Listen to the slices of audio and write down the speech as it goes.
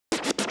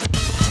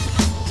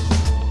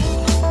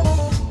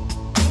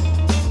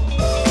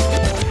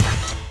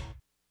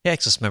Hey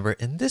Access member,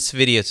 in this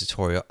video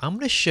tutorial, I'm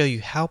going to show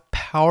you how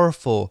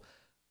powerful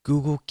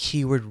Google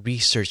keyword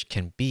research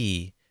can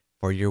be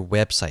for your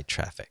website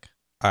traffic.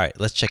 All right,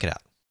 let's check it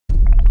out.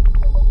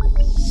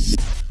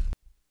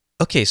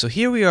 Okay, so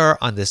here we are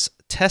on this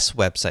test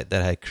website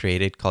that I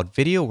created called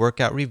Video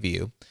Workout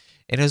Review.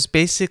 And it was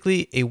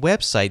basically a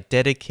website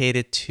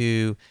dedicated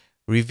to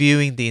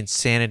reviewing the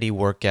Insanity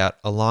workout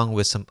along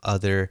with some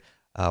other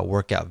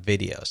workout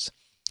videos.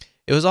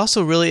 It was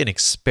also really an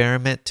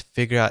experiment to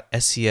figure out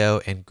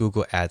SEO and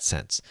Google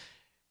AdSense.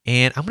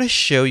 And I'm going to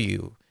show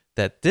you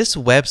that this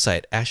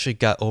website actually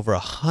got over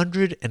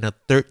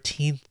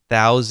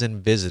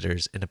 113,000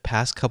 visitors in the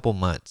past couple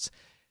months.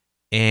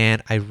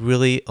 And I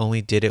really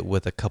only did it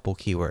with a couple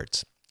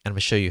keywords. And I'm going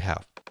to show you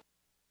how.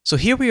 So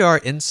here we are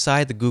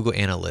inside the Google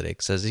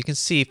Analytics. As you can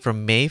see,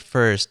 from May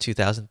 1st,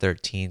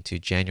 2013 to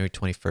January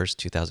 21st,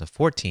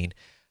 2014,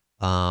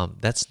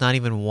 that's not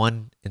even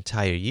one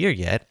entire year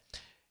yet.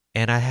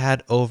 And I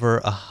had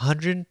over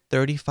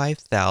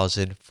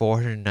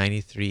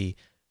 135,493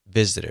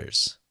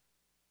 visitors.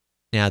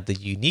 Now, the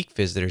unique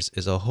visitors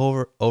is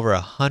over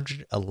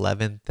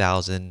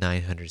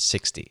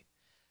 111,960.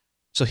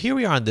 So here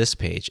we are on this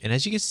page, and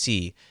as you can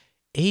see,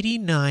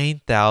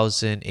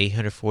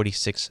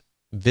 89,846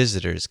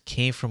 visitors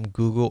came from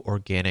Google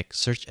organic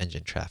search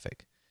engine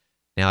traffic.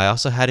 Now, I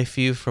also had a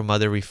few from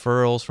other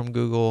referrals from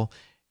Google,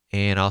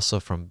 and also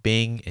from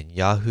Bing and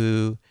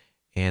Yahoo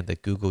and the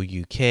Google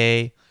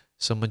UK.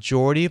 So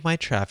majority of my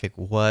traffic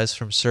was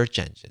from search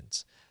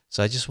engines.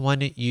 So I just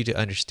wanted you to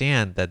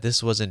understand that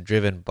this wasn't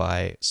driven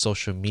by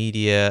social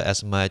media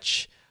as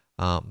much.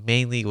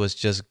 Mainly it was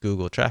just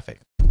Google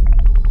traffic.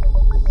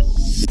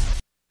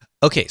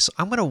 Okay, so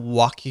I'm going to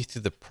walk you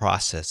through the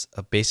process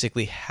of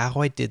basically how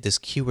I did this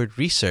keyword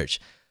research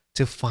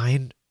to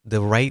find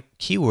the right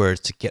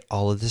keywords to get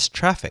all of this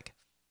traffic.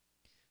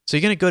 So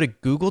you're going to go to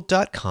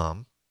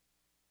google.com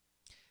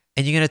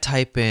and you're going to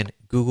type in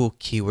Google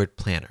Keyword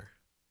Planner.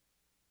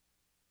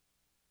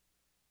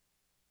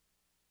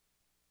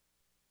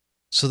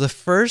 So the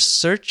first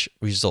search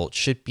result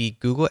should be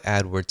Google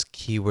AdWords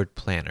Keyword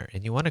Planner,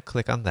 and you want to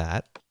click on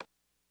that.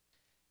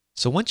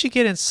 So once you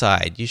get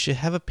inside, you should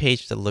have a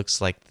page that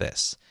looks like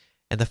this.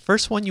 And the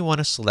first one you want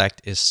to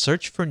select is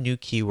Search for New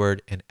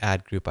Keyword and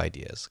Ad Group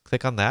Ideas.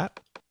 Click on that.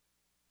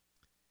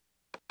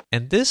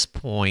 And at this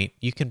point,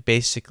 you can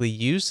basically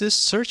use this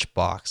search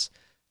box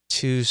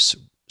to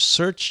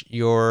search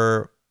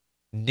your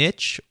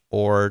niche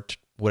or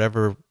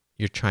whatever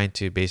you're trying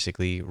to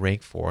basically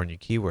rank for in your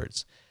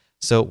keywords.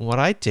 So what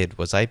I did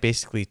was I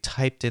basically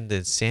typed in the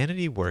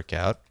Insanity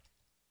workout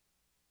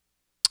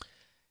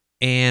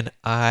and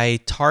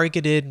I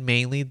targeted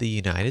mainly the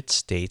United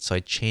States. So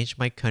I changed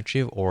my country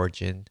of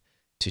origin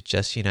to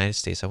just United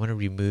States. I want to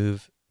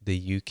remove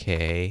the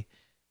UK,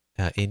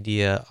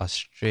 India,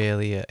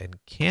 Australia,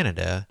 and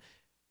Canada.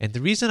 And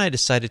the reason I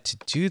decided to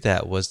do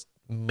that was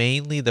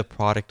mainly the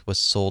product was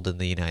sold in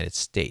the United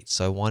States.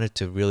 So I wanted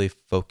to really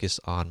focus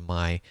on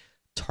my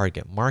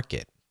target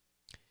market.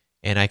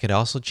 And I could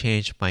also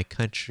change my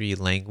country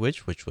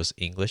language, which was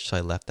English, so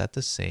I left that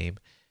the same.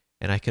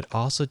 And I could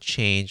also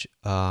change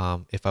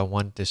if I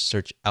wanted to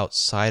search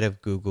outside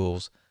of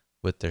Google's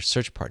with their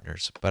search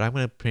partners. But I'm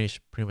going to pretty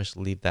much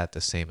leave that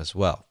the same as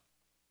well.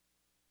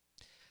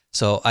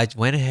 So I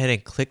went ahead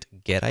and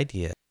clicked Get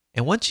Idea.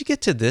 And once you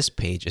get to this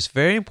page, it's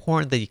very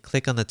important that you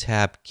click on the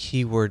tab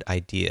Keyword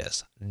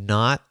Ideas,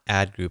 not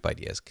Ad Group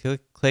Ideas.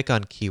 Click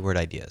on Keyword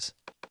Ideas.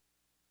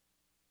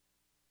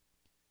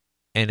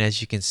 And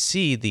as you can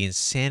see, the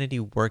Insanity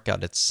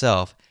workout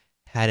itself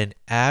had an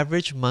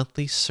average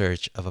monthly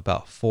search of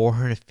about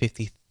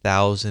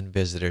 450,000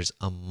 visitors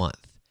a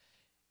month.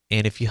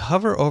 And if you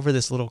hover over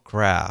this little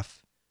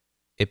graph,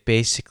 it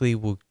basically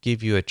will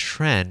give you a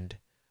trend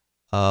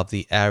of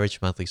the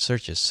average monthly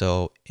searches.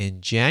 So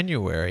in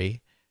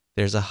January,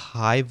 there's a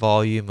high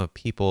volume of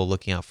people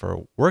looking out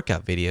for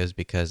workout videos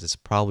because it's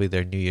probably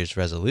their New Year's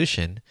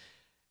resolution.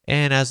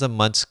 And as the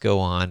months go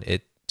on,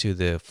 to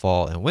the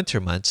fall and winter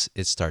months,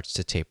 it starts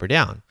to taper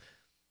down.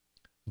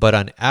 But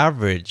on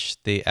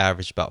average, they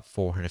average about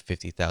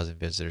 450,000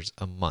 visitors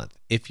a month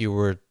if you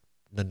were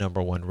the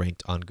 #1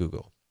 ranked on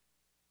Google.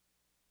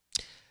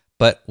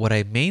 But what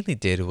I mainly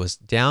did was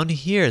down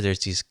here, there's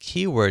these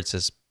keywords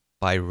as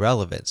by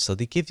relevance. So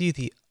they give you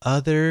the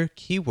other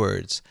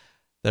keywords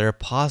that are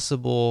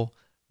possible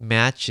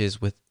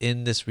matches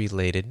within this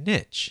related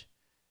niche.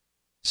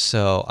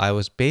 So I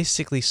was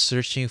basically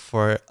searching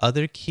for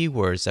other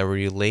keywords that were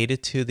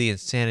related to the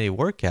Insanity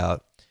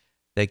workout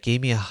that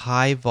gave me a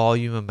high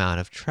volume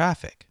amount of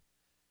traffic.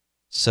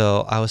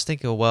 So I was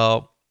thinking,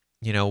 well,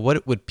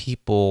 what would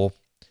people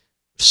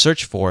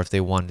search for if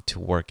they wanted to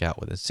work out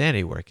with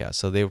Insanity workout?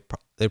 So they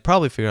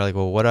probably figure out like,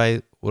 well, what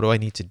do I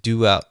need to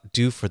do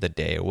for the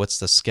day, or what's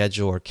the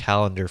schedule or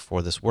calendar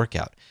for this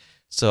workout?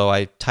 So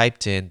I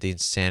typed in the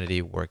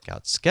Insanity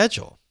workout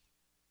schedule.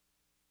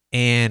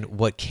 And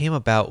what came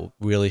about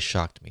really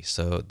shocked me.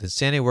 So the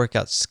Insanity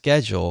workout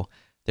schedule,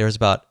 there was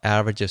about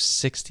average of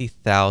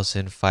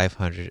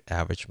 60,500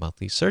 average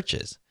monthly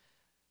searches.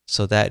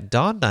 So that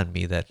dawned on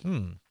me that,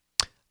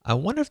 I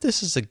wonder if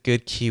this is a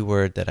good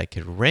keyword that I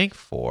could rank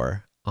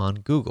for on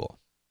Google.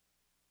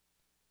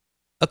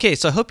 Okay,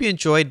 so I hope you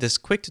enjoyed this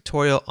quick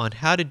tutorial on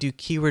how to do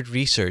keyword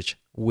research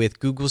with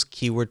Google's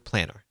Keyword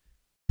Planner.